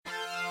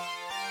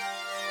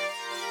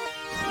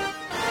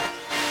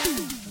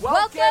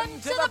Welcome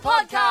to the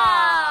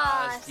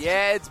podcast!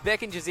 Yeah, it's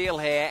Beck and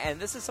Jazeel here, and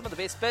this is some of the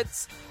best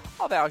bits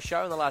of our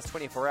show in the last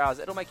 24 hours.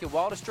 It'll make your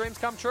wildest dreams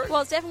come true. Well,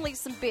 it's definitely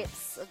some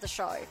bits of the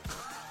show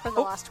from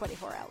the last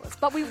 24 hours,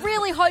 but we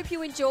really hope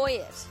you enjoy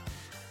it.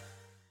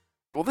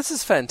 Well, this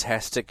is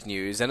fantastic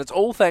news, and it's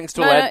all thanks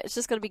to... No, it's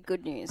just got to be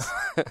good news.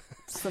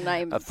 It's the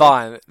name.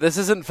 Fine. This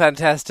isn't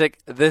fantastic.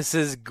 This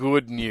is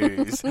good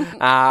news.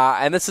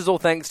 And this is all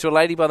thanks to a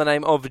lady by the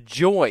name of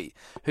Joy,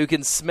 who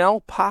can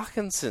smell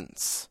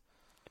Parkinsons.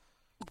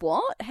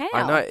 What? How?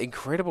 I know,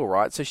 incredible,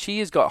 right? So she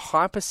has got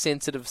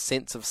hypersensitive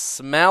sense of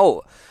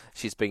smell.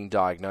 She's being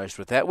diagnosed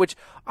with that, which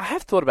I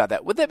have thought about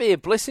that. Would that be a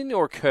blessing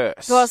or a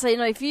curse? Well, so,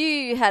 if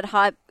you had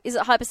is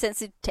it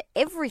hypersensitive to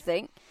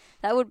everything?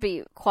 That would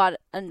be quite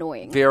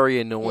annoying. Very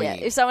annoying.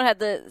 Yeah, if someone had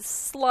the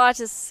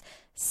slightest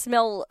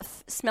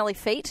smelly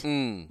feet.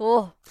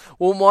 Oh.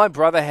 Well, my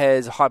brother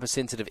has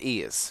hypersensitive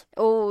ears.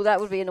 Oh, that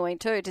would be annoying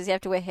too. Does he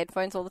have to wear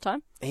headphones all the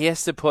time? He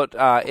has to put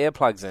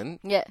earplugs in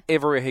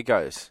everywhere he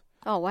goes.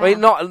 Oh, wow. I mean,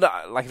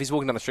 not like if he's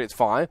walking down the street, it's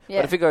fine. Yeah.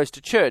 But if he goes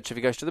to church, if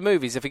he goes to the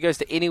movies, if he goes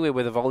to anywhere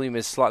where the volume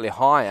is slightly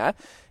higher,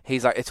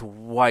 he's like, it's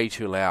way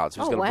too loud. So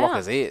he's going to block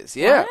his ears.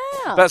 Yeah.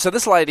 Wow. But so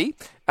this lady,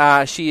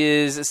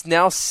 it's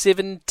now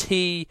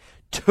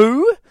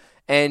 72,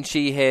 and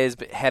she has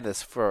had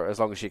this for as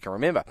long as she can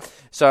remember.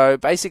 So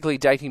basically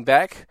dating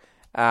back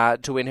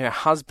to when her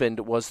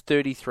husband was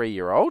 33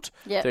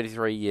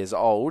 years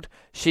old,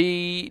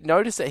 she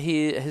noticed that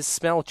his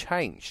smell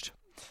changed.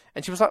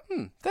 And she was like,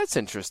 that's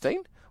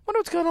interesting. Wonder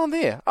what's going on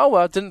there. Oh,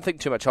 well, didn't think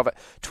too much of it.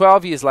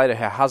 12 years later,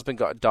 her husband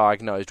got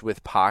diagnosed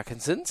with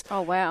Parkinson's.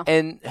 Oh, wow.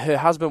 And her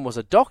husband was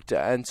a doctor,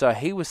 and so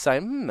he was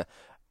saying,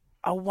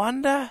 I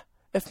wonder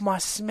if my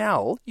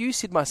smell, you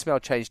said my smell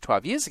changed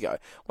 12 years ago.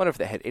 Wonder if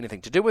that had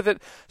anything to do with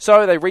it.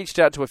 So they reached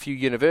out to a few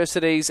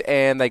universities,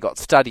 and they got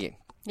studying.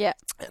 Yeah.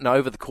 And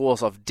over the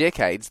course of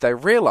decades, they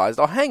realised,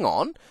 oh, hang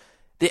on,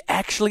 there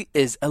actually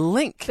is a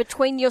link.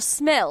 Between your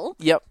smell?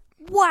 Yep.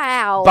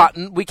 Wow. But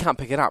we can't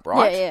pick it up,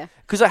 right? Yeah.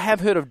 Because I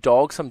have heard of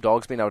some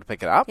dogs being able to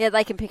pick it up. Yeah,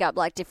 they can pick up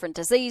like different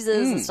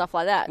diseases and stuff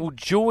like that. Well,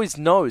 Joy's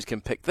nose can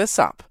pick this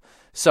up.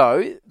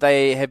 So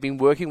they have been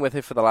working with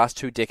her for the last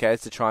 2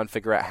 decades to try and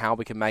figure out how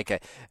we can make a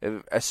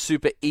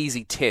super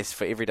easy test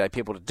for everyday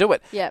people to do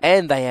it. Yep.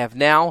 And they have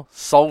now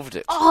solved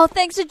it. Oh,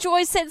 thanks to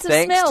Joy's sense of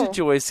smell. Thanks to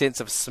Joy's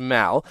sense of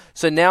smell.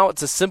 So now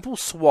it's a simple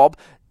swab.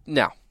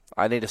 Now,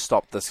 I need to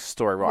stop this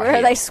story right here.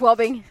 Where are they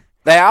swabbing?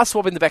 They are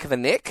swabbing the back of the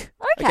neck.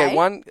 Okay.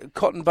 One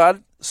cotton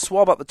bud,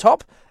 swab up the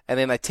top, and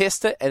then they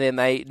test it, and then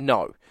they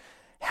know.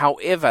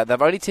 However,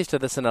 they've only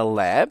tested this in a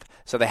lab,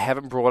 so they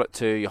haven't brought it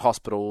to your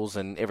hospitals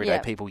and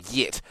everyday people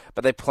yet.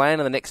 But they plan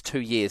in the next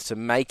 2 years to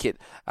make it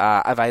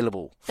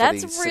available for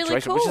these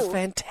situations, cool. which is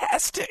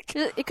fantastic.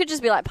 It could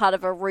just be like part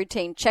of a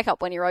routine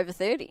checkup when you're over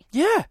 30.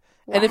 Yeah.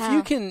 Wow. And if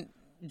you can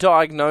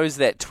diagnose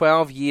that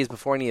 12 years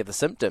before any of the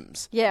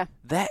symptoms,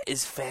 that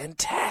is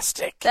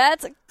fantastic.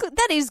 That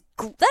is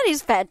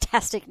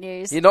fantastic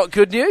news. You're not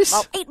good news?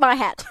 I'll eat my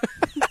hat.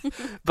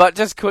 But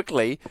just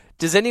quickly,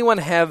 does anyone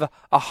have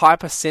a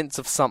hypersense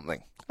of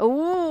something?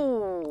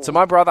 Ooh. So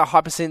my brother,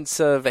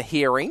 hypersensitive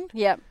hearing.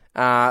 Yep.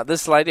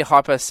 This lady,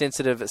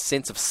 hypersensitive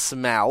sense of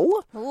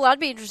smell. Ooh, I'd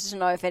be interested to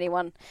know if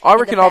anyone. I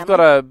reckon I've got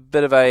a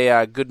bit of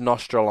a good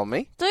nostril on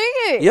me. Do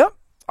you? Yep.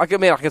 I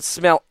can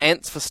smell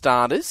ants for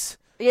starters.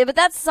 Yeah, but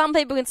some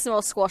people can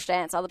smell squashed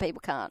ants, other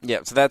people can't. Yeah,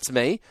 so that's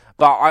me.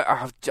 But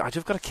I've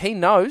got a keen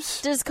nose.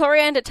 Does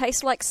coriander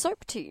taste like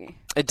soap to you?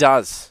 It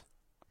does.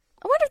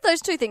 I wonder if those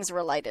two things are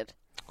related.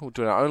 We're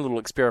doing our own little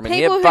experiment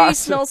People here. who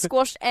smell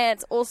squashed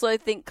ants also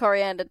think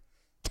coriander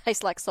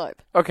tastes like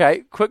soap.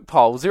 Okay, quick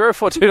poll.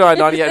 0429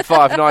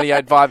 985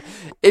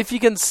 985. If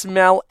you can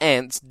smell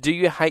ants, do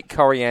you hate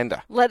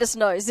coriander? Let us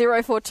know.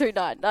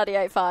 0429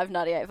 985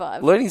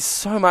 985. Learning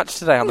so much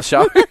today on the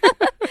show.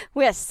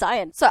 We're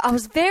saying. So I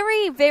was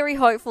very, very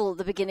hopeful at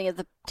the beginning of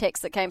the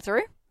text that came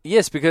through.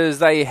 Yes, because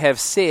they have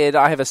said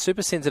I have a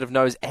super sensitive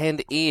nose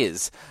and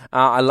ears.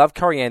 I love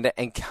coriander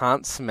and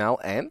can't smell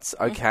ants.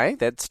 Okay,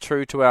 that's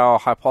true to our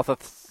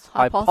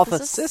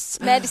hypothesis.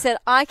 Maddie said,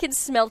 I can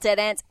smell dead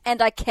ants and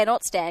I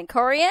cannot stand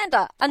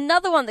coriander.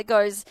 Another one that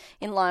goes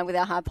in line with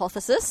our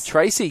hypothesis.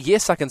 Tracy,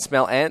 yes, I can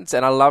smell ants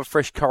and I love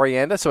fresh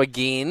coriander. So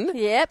again.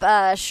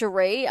 Yep,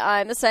 Cherie,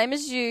 I'm the same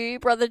as you,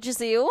 brother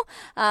Jazeel.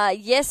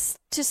 Yes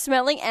to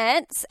smelling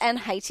ants and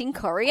hating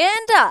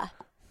coriander.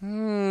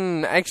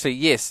 Actually,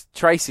 yes,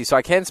 Tracy. So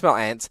I can smell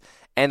ants,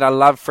 and I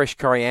love fresh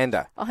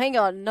coriander. Oh, hang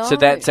on, no. So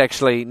that's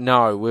actually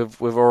no.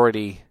 We've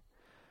already.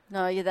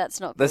 No, yeah, that's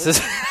not good. This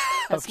is.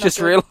 I've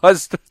just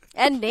realised.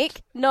 And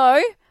Nick,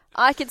 no,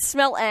 I can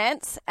smell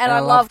ants, and I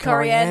love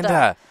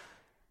coriander.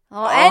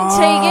 Oh,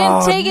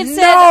 and Tegan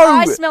said,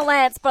 I smell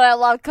ants, but I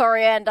love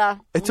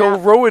coriander. It's all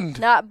ruined.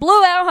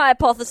 Blew our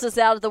hypothesis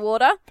out of the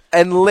water.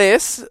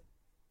 Unless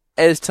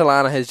as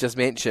Talana has just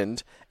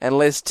mentioned,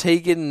 unless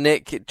Tegan,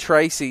 Nick,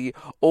 Tracy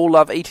all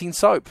love eating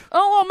soap.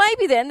 Oh, well,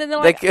 maybe then. Then they're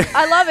like,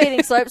 I love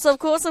eating soap, so of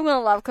course I'm going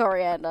to love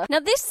coriander.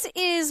 Now, this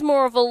is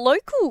more of a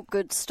local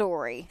good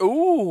story.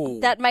 Ooh.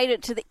 That made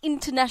it to the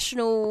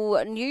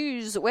international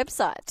news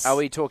websites. Are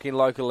we talking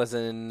local as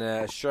in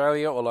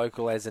Australia, or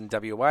local as in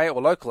WA,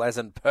 or local as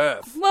in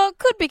Perth? Well, it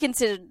could be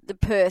considered the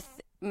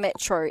Perth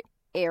metro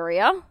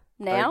area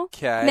now.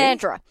 Okay.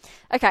 Mandurah.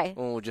 Okay.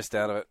 Oh, just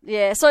out of it.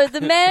 Yeah, so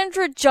the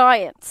Mandurah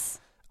Giants.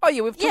 Oh,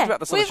 yeah, we've talked about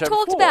this on the show before.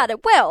 We've talked about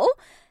it. Well,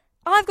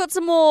 I've got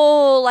some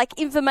more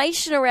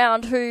information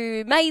around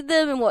who made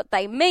them and what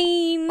they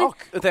mean. Oh,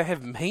 they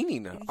have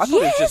meaning. I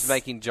thought it was just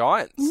making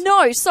giants.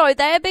 No, so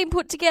they have been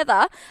put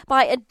together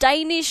by a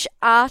Danish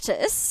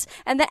artist,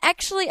 and they're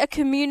actually a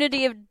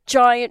community of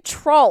giant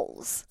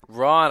trolls.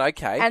 Right,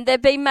 okay. And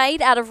they've been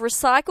made out of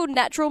recycled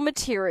natural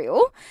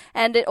material,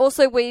 and it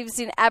also weaves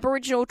in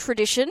Aboriginal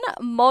tradition,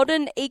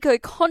 modern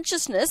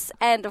eco-consciousness,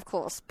 and, of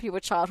course, pure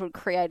childhood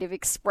creative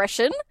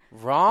expression.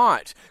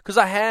 Right. Because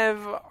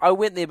I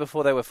went there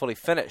before they were fully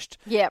finished.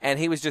 Yeah. And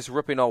he was just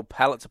ripping old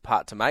pallets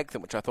apart to make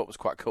them, which I thought was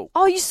quite cool.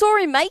 Oh, you saw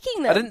him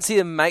making them? I didn't see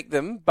him make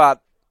them,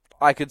 but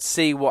I could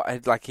see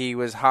he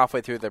was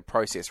halfway through the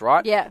process,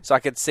 right? Yeah. So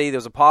I could see there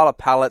was a pile of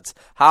pallets,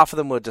 half of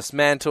them were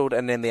dismantled,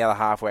 and then the other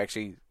half were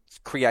actually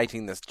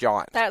creating this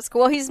giant. That's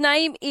cool. His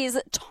name is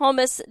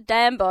Thomas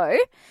Dambo,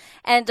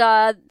 and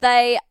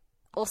they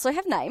also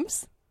have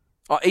names.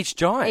 Oh, each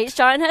giant? Each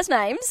giant has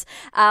names.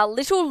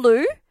 Little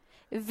Lou,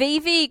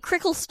 Vivi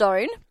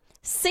Cricklestone,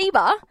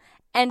 Seba,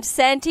 and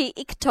Santi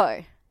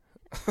Ikto.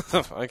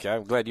 Okay,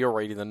 I'm glad you're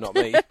reading them, not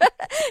me.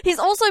 He's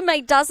also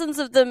made dozens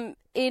of them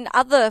in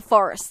other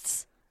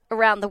forests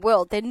around the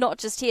world. They're not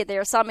just here.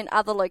 There are some in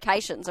other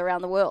locations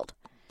around the world.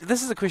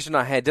 This is a question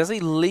I had. Does he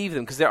leave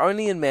them? Because they're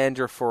only in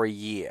Mandurah for a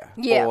year.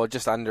 Yeah. Or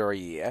just under a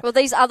year. Well,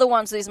 these other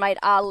ones that he's made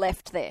are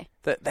left there.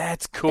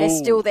 That's cool. They're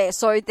still there.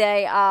 So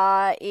they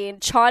are in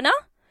China,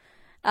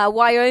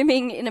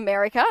 Wyoming in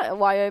America,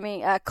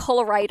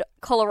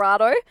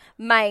 Colorado,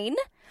 Maine,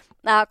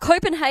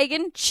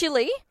 Copenhagen,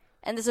 Chile,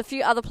 and there's a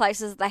few other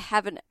places they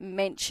haven't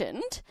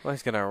mentioned. Well,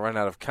 he's going to run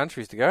out of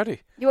countries to go to.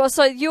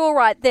 So you're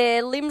right.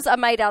 Their limbs are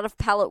made out of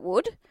pallet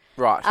wood.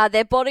 Right.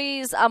 Their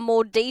bodies are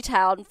more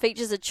detailed and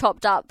features are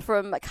chopped up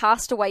from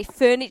castaway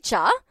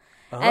furniture.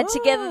 Oh. And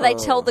together they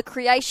tell the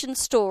creation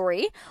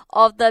story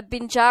of the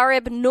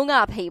Binjareb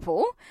Noongar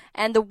people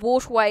and the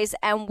waterways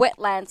and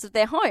wetlands of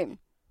their home.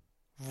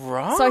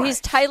 Right. So he's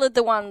tailored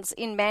the ones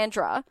in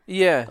Mandurah.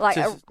 Yeah. Like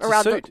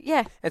around suit.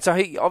 Yeah. And so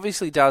he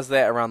obviously does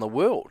that around the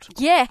world.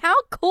 Yeah. How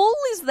cool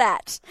is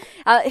that?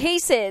 He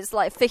says,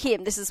 for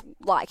him, this is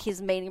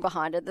his meaning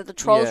behind it, that the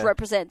trolls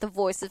represent the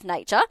voice of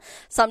nature.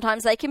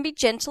 Sometimes they can be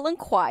gentle and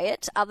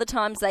quiet. Other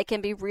times they can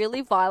be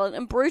really violent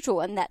and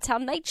brutal. And that's how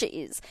nature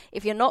is.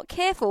 If you're not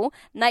careful,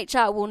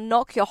 nature will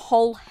knock your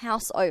whole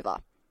house over.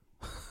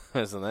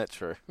 Isn't that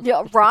true?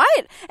 Yeah,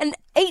 right? And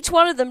each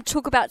one of them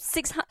took about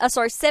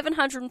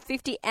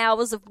 750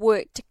 hours of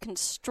work to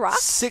construct.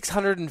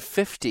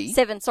 650?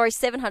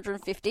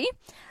 750.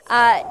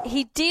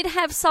 He did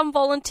have some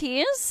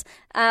volunteers,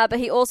 but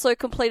he also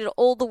completed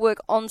all the work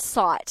on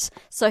site.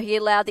 So he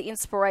allowed the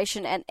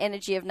inspiration and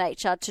energy of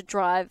nature to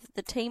drive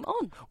the team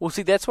on. Well,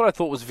 see, that's what I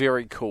thought was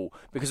very cool.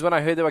 Because when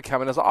I heard they were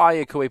coming, I was like, oh,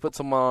 yeah, cool. He puts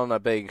them on a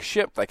big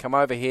ship. They come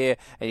over here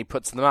and he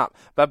puts them up.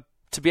 But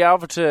to be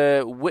able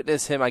to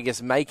witness him, I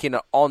guess, making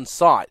it on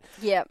site.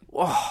 Yeah.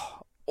 Oh,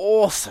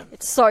 awesome.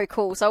 It's so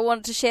cool. So I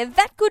wanted to share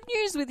that good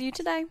news with you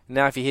today.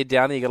 Now, if you head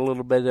down there, you got a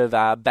little bit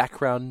of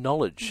background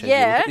knowledge. And you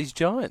look at these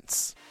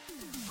giants.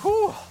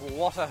 Whew,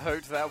 what a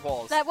hoot that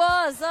was. That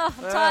was. Oh,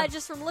 I'm tired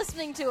just from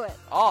listening to it.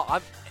 Oh,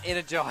 I'm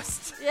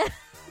energised. Yeah.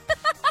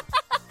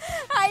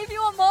 Hey, if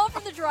you want more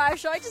from The Drive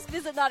Show, just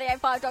visit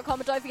 985.com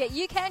and don't forget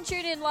you can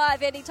tune in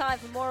live anytime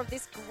for more of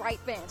this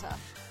great banter.